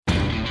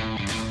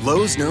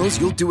Lowe's knows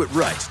you'll do it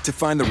right to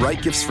find the right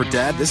gifts for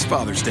Dad this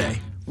Father's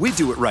Day. We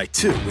do it right,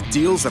 too, with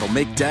deals that'll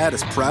make Dad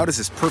as proud as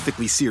his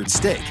perfectly seared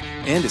steak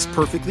and his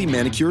perfectly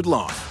manicured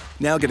lawn.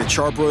 Now get a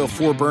Charbroil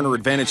 4-burner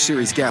Advantage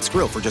Series gas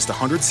grill for just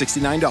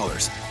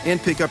 $169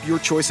 and pick up your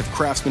choice of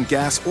Craftsman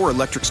gas or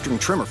electric string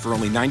trimmer for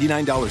only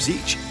 $99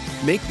 each.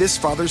 Make this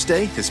Father's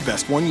Day his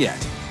best one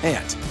yet.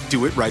 And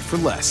do it right for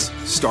less.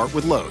 Start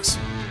with Lowe's.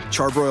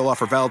 Charbroil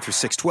offer valid through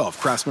 6/12.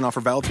 Craftsman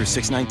offer valid through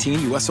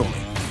 6/19, U.S. only.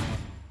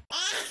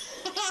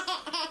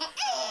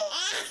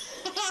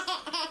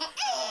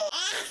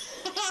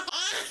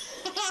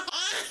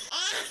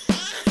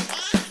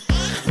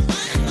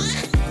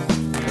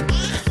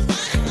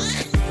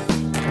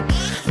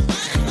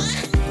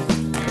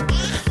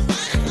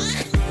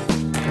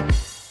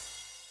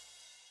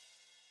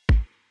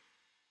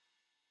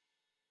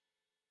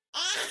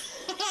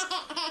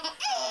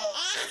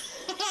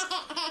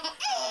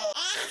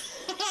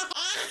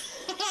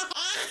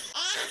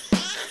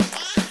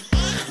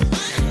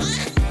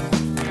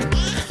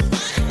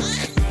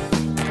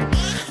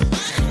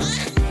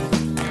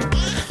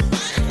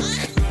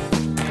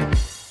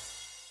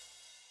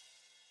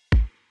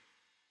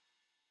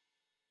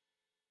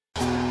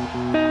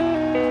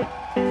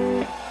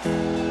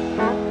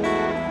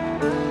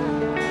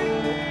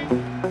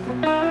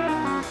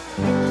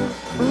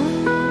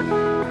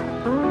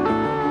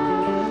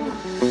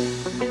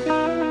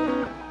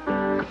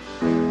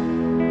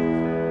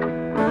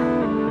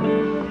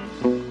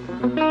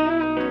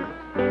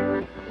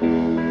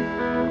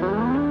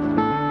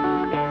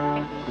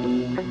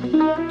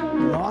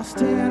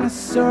 Lost in a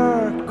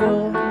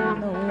circle,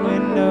 no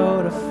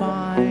window to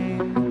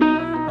find.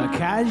 A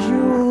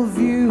casual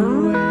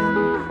view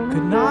and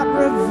could not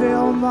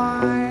reveal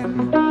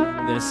mine.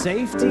 There's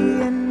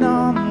safety in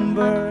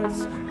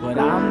numbers, but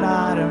I'm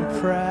not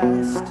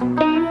impressed.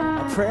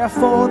 A prayer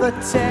for the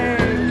take,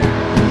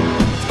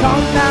 it's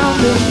come down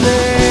to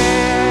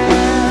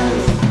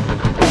this.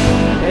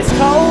 It's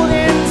cold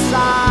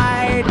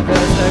inside,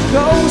 there's a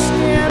ghost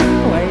in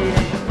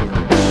waiting.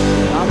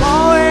 I'm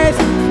always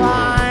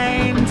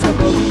inclined to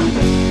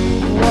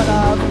believe what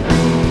I've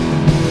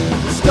read.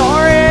 The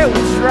story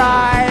was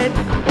right,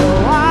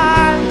 though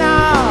I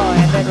now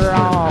ended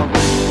wrong.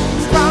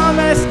 Was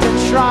promised to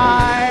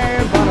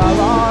try, but I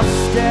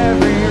lost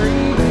every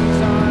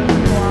reason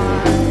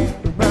why.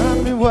 Remind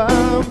me why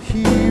I'm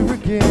here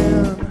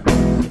again.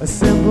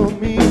 Assemble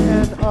me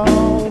and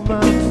all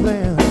my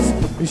plans.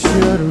 You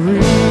should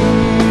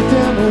read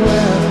them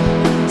well,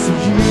 so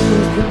you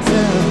can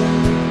tell.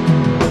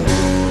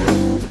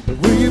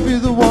 Will you be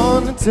the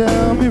one to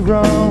tell me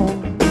wrong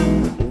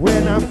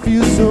when I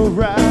feel so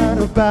right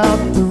about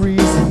the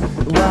reason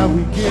why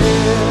we get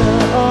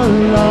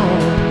along?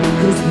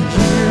 'Cause the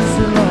years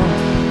are long.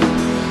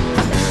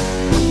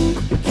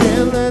 You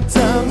can't let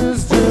time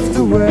just drift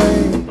away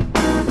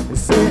and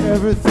say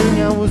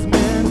everything I was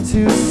meant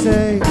to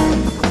say.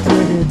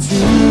 Get it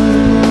to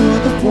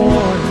the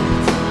point,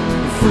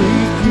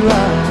 freak you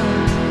out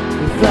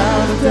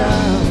without a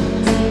doubt.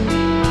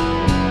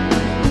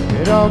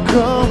 It all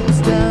comes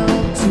down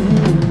to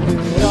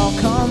this. It all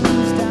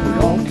comes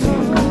down to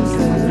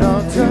this. It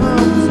all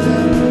comes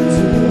down to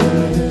this.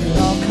 It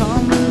all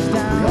comes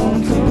down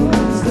to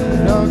this.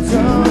 It all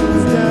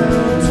comes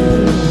down to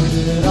this.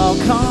 It all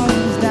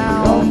comes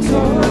down to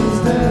this.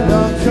 It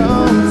all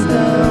comes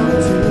down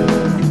to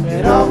this.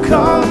 It all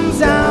comes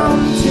down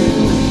to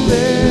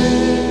this.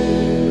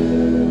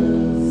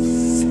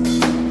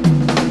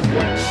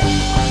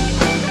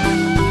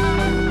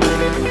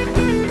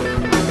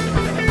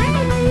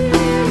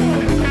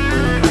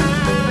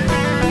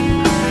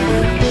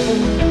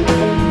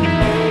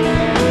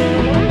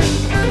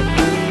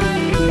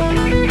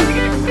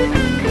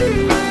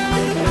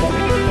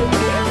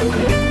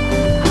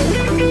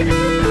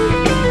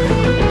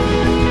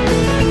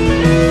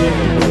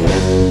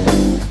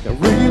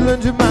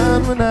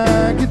 When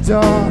I get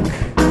dark,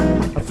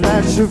 a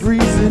flash of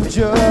reason,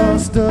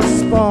 just a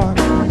spark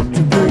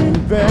to bring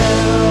you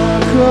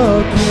back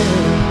again,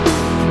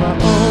 my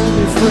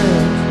only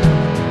friend.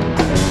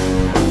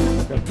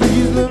 Now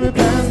please let me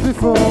pass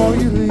before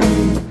you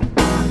leave,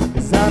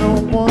 'cause I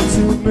don't want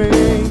to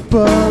make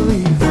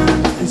believe.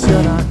 And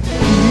you're not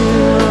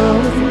here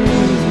with me,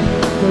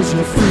 'cause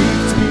you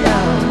freaked me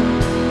out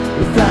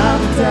without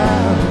a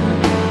doubt.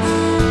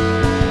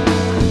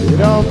 It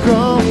all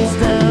comes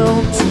down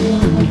to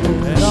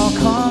It all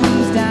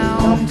comes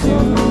down to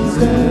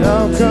it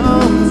all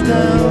comes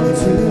down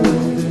to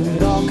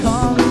it all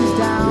comes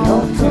down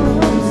to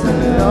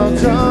it all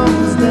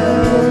comes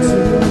down to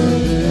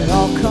it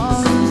all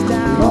comes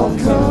down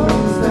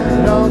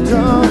it all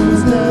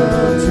comes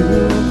down to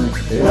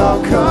it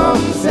all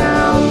comes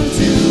down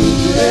to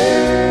this.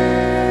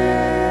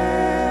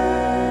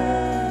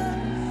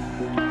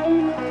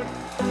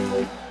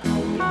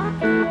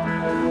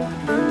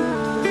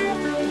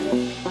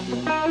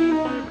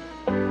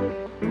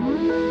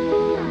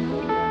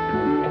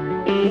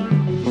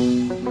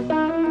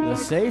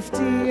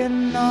 Safety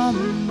in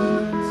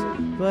numbers,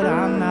 but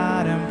I'm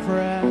not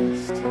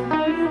impressed.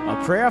 A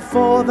prayer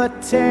for the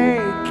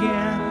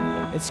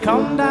taking, It's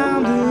come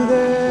down to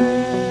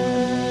this.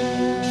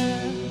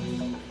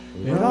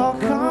 It all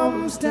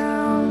comes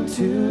down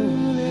to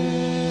this.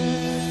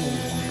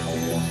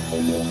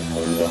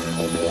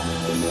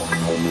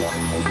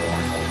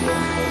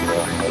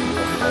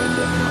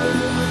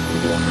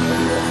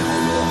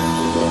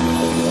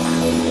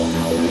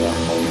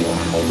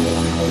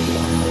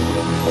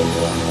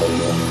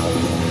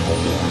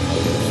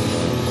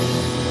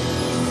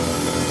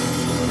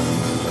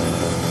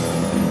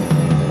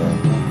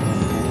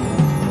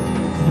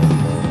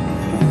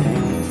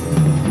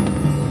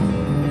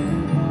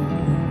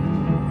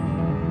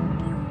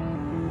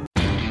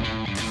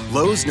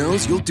 Lowe's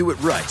knows you'll do it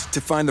right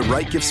to find the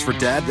right gifts for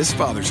Dad this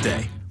Father's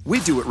Day. We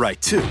do it right,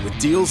 too, with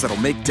deals that'll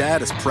make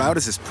Dad as proud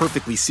as his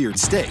perfectly seared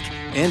steak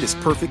and his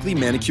perfectly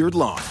manicured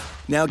lawn.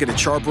 Now get a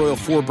Charbroil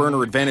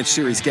 4-burner Advantage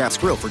Series gas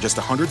grill for just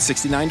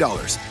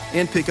 $169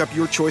 and pick up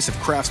your choice of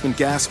Craftsman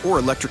gas or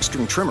electric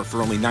string trimmer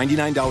for only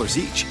 $99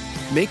 each.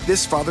 Make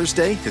this Father's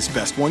Day his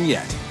best one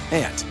yet.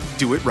 And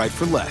do it right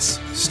for less.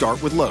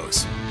 Start with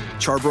Lowe's.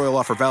 Charbroil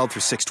offer valid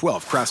through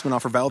 6/12. Craftsman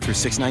offer valid through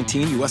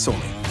 6/19, U.S.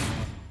 only.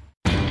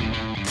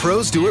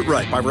 Pros do it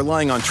right by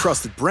relying on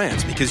trusted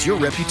brands because your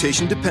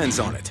reputation depends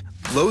on it.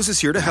 Lowe's is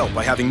here to help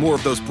by having more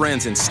of those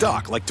brands in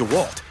stock, like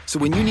DeWalt. So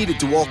when you need a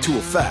DeWalt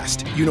tool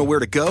fast, you know where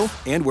to go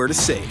and where to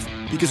save.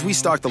 Because we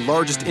stock the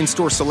largest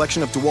in-store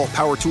selection of DeWalt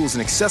power tools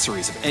and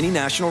accessories of any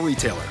national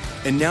retailer.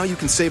 And now you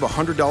can save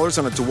 $100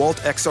 on a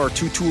DeWalt XR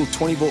 2-tool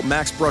 20-volt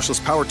max brushless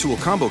power tool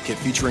combo kit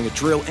featuring a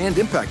drill and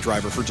impact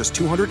driver for just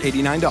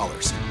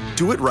 $289.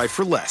 Do it right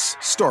for less.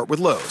 Start with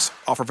Lowe's.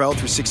 Offer valid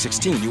through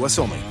 6/16, U.S.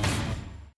 only.